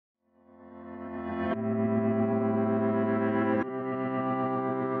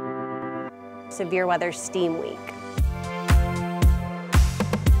Severe Weather STEAM Week.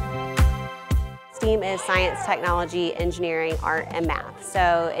 STEAM is science, technology, engineering, art, and math.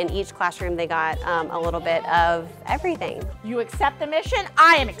 So in each classroom they got a little bit of everything. You accept the mission?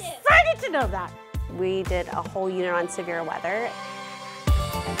 I am excited to know that. We did a whole unit on severe weather.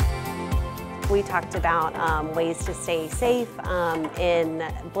 We talked about ways to stay safe in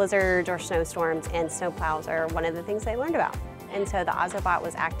blizzards or snowstorms, and snowplows are one of the things they learned about. And so the Ozobot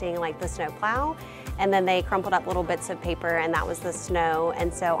was acting like the snowplow, and then they crumpled up little bits of paper, and that was the snow.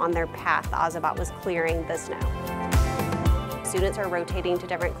 And so on their path, the Ozobot was clearing the snow. Students are rotating to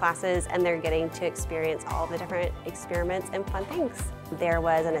different classes, and they're getting to experience all the different experiments and fun things. There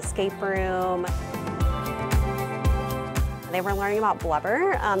was an escape room. They were learning about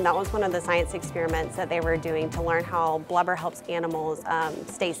blubber. That was one of the science experiments that they were doing to learn how blubber helps animals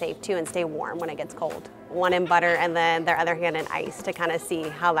stay safe too and stay warm when it gets cold. One in butter and then their other hand in ice to kind of see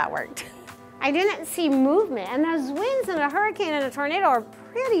how that worked. I didn't see movement, and those winds and a hurricane and a tornado are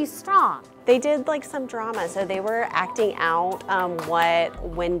pretty strong. They did like some drama, so they were acting out what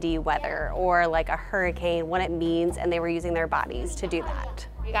windy weather or like a hurricane, what it means, and they were using their bodies to do that.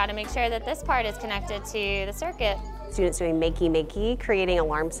 We got to make sure that this part is connected to the circuit. Students doing makey-makey, creating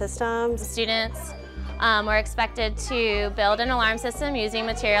alarm systems. Students were expected to build an alarm system using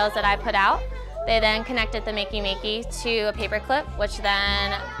materials that I put out. They then connected the makey-makey to a paper clip, which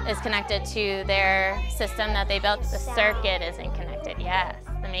then is connected to their system that they built. The circuit isn't connected, yes.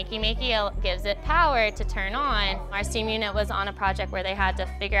 The makey-makey gives it power to turn on. Our STEAM unit was on a project where they had to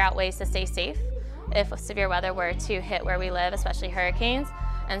figure out ways to stay safe if severe weather were to hit where we live, especially hurricanes.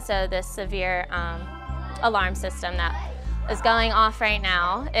 And so this severe alarm system that is going off right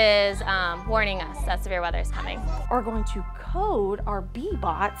now is warning us that severe weather is coming. We're going to code our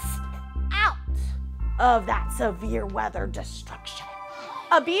bee-bots out of that severe weather destruction.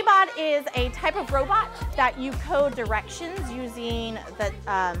 A bee-bot is a type of robot that you code directions using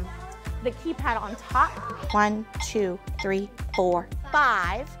the keypad on top. 1, 2, 3, 4,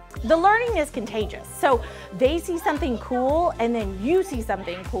 5. The learning is contagious. So they see something cool and then you see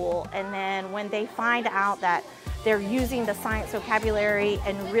something cool. And then when they find out that they're using the science vocabulary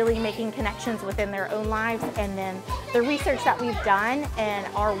and really making connections within their own lives, and then the research that we've done in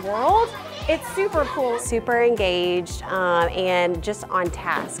our world, it's super cool. Super engaged and just on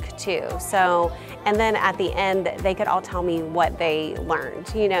task too. So, and then at the end, they could all tell me what they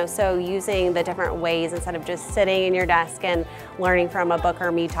learned, you know, so using the different ways instead of just sitting in your desk and learning from a book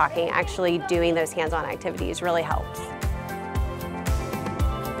or me talking, actually doing those hands-on activities really helps.